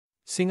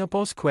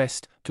Singapore's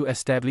quest to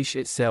establish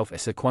itself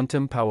as a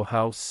quantum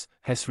powerhouse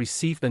has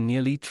received a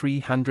nearly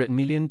 $300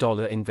 million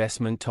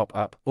investment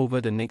top-up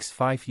over the next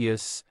 5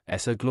 years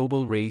as a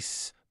global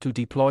race to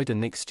deploy the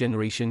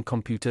next-generation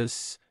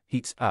computers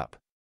heats up.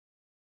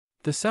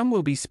 The sum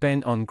will be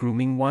spent on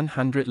grooming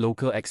 100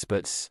 local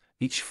experts,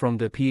 each from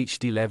the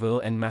PhD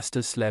level and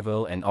master's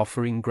level, and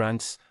offering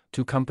grants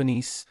to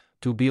companies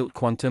to build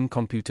quantum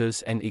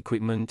computers and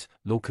equipment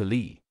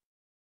locally.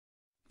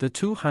 The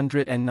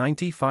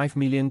 $295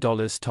 million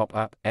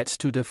top-up adds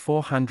to the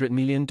 $400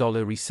 million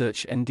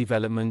research and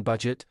development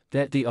budget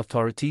that the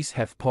authorities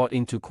have poured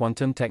into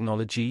quantum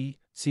technology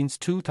since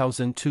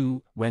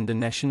 2002, when the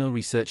National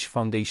Research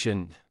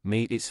Foundation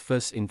made its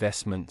first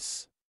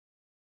investments.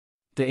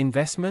 The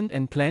investment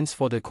and plans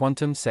for the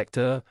quantum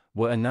sector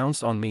were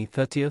announced on May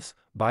 30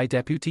 by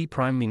Deputy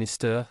Prime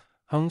Minister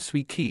Heng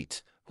Swee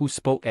Keat, who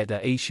spoke at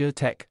the Asia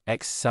Tech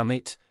X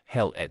Summit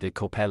held at the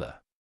Capella.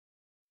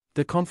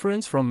 The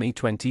conference from May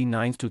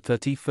 29 to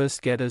 31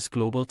 gathers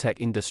global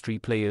tech industry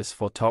players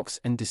for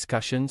talks and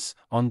discussions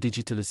on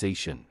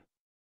digitalization.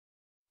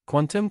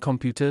 Quantum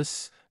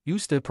computers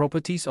use the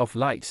properties of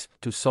light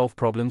to solve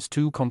problems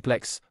too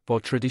complex for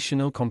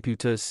traditional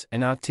computers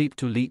and are tipped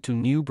to lead to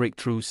new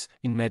breakthroughs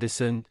in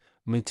medicine,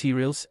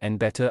 materials, and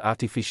better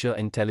artificial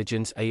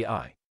intelligence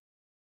 (AI).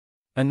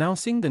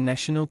 Announcing the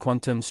National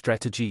Quantum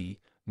Strategy,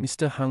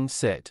 Mr. Heng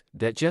said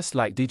that just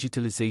like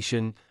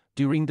digitalization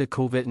during the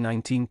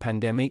COVID-19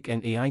 pandemic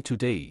and AI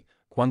today,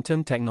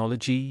 quantum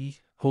technology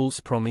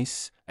holds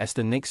promise as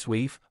the next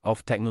wave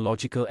of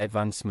technological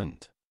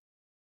advancement.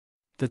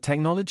 The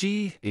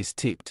technology is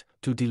tipped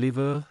to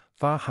deliver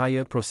far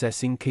higher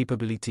processing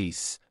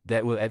capabilities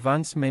that will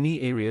advance many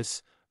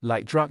areas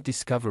like drug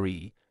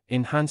discovery,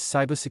 enhanced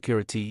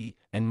cybersecurity,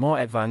 and more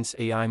advanced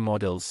AI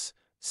models,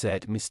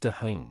 said Mr.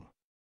 Heng.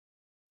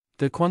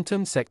 The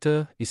quantum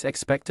sector is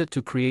expected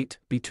to create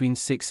between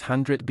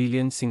 600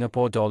 billion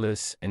Singapore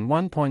dollars and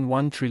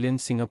 1.1 trillion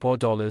Singapore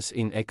dollars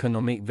in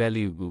economic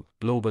value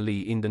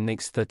globally in the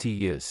next 30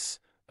 years,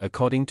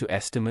 according to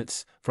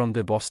estimates from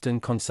the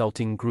Boston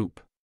Consulting Group.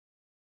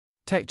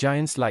 Tech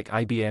giants like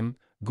IBM,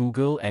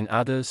 Google, and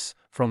others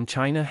from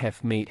China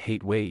have made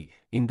headway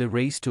in the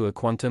race to a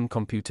quantum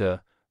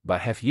computer,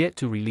 but have yet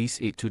to release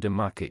it to the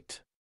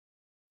market.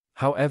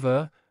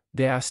 However,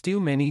 there are still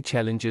many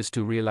challenges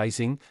to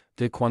realizing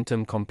the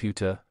quantum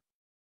computer,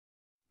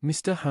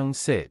 Mr. Heng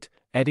said,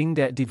 adding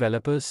that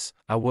developers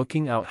are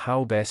working out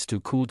how best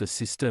to cool the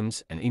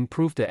systems and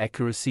improve the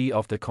accuracy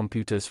of the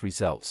computer's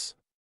results.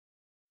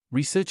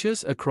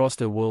 Researchers across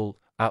the world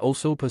are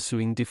also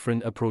pursuing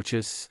different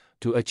approaches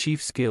to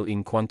achieve scale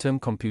in quantum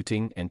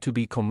computing and to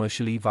be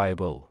commercially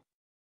viable.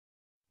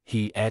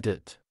 He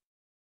added,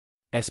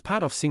 as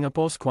part of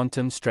Singapore's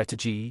quantum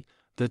strategy,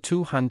 the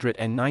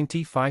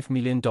 $295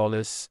 million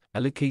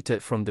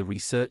allocated from the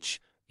Research,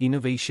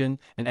 Innovation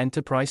and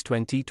Enterprise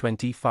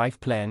 2025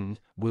 plan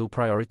will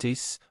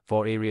prioritize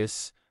 4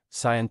 areas: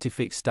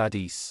 scientific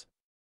studies,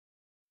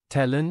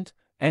 talent,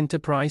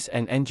 enterprise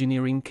and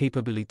engineering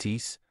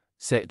capabilities,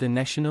 said the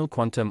National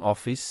Quantum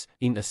Office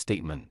in a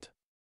statement.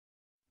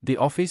 The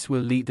office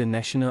will lead the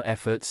national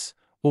efforts,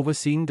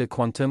 overseeing the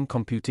quantum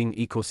computing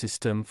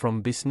ecosystem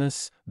from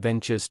business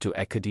ventures to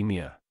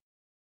academia.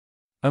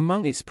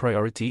 Among its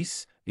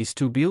priorities is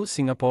to build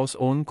Singapore's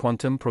own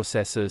quantum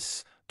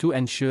processors to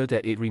ensure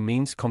that it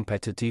remains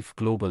competitive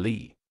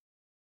globally.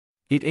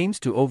 It aims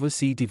to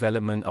oversee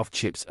development of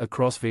chips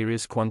across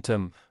various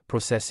quantum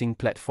processing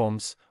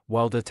platforms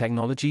while the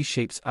technology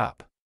shapes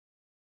up,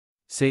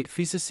 said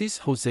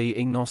physicist José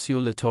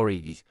Ignacio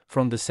Latorre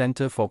from the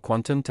Center for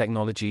Quantum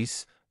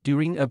Technologies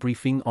during a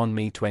briefing on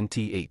May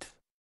 28.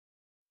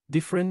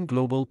 Different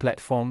global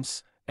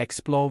platforms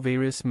explore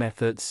various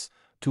methods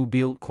to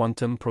build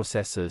quantum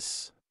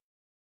processors,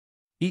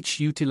 each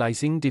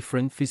utilizing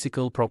different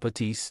physical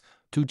properties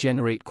to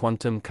generate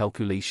quantum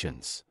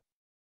calculations.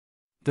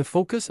 The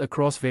focus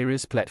across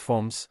various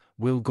platforms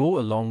will go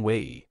a long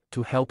way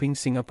to helping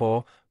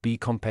Singapore be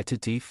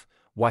competitive,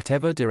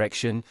 whatever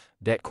direction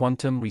that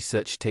quantum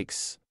research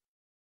takes,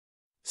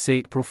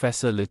 said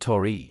Professor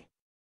Latorre.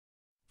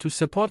 To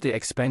support the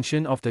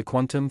expansion of the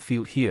quantum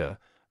field here,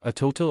 a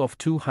total of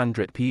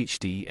 200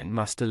 PhD and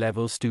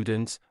master-level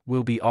students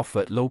will be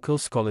offered local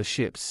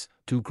scholarships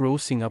to grow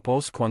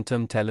Singapore's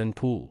quantum talent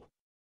pool,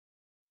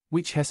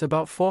 which has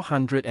about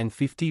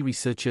 450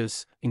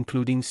 researchers,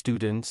 including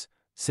students,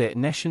 said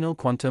National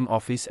Quantum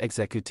Office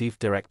Executive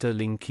Director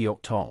Ling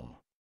Kiok Tong.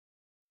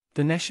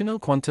 The National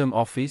Quantum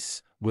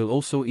Office will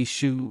also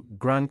issue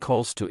grant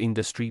calls to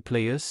industry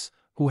players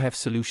who have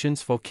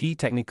solutions for key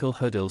technical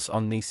hurdles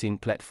on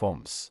nascent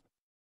platforms.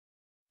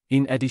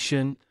 In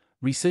addition,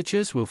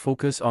 researchers will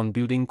focus on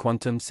building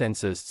quantum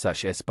sensors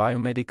such as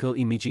biomedical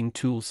imaging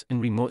tools and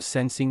remote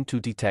sensing to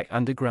detect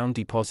underground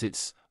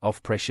deposits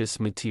of precious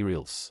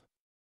materials.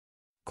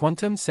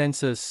 Quantum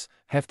sensors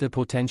have the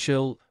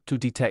potential to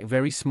detect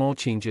very small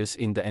changes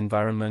in the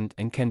environment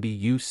and can be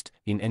used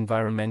in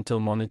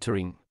environmental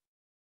monitoring,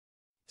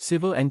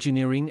 civil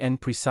engineering and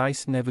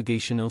precise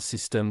navigational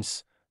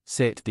systems,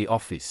 said the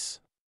office.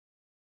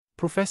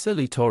 Professor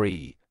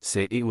Littori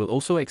said it will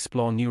also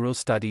explore neural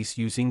studies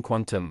using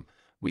quantum,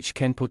 which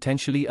can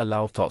potentially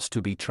allow thoughts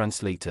to be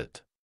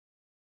translated.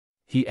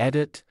 He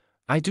added,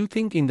 I do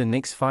think in the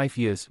next 5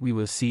 years we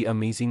will see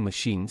amazing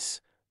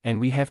machines, and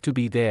we have to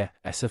be there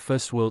as a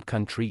first world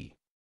country.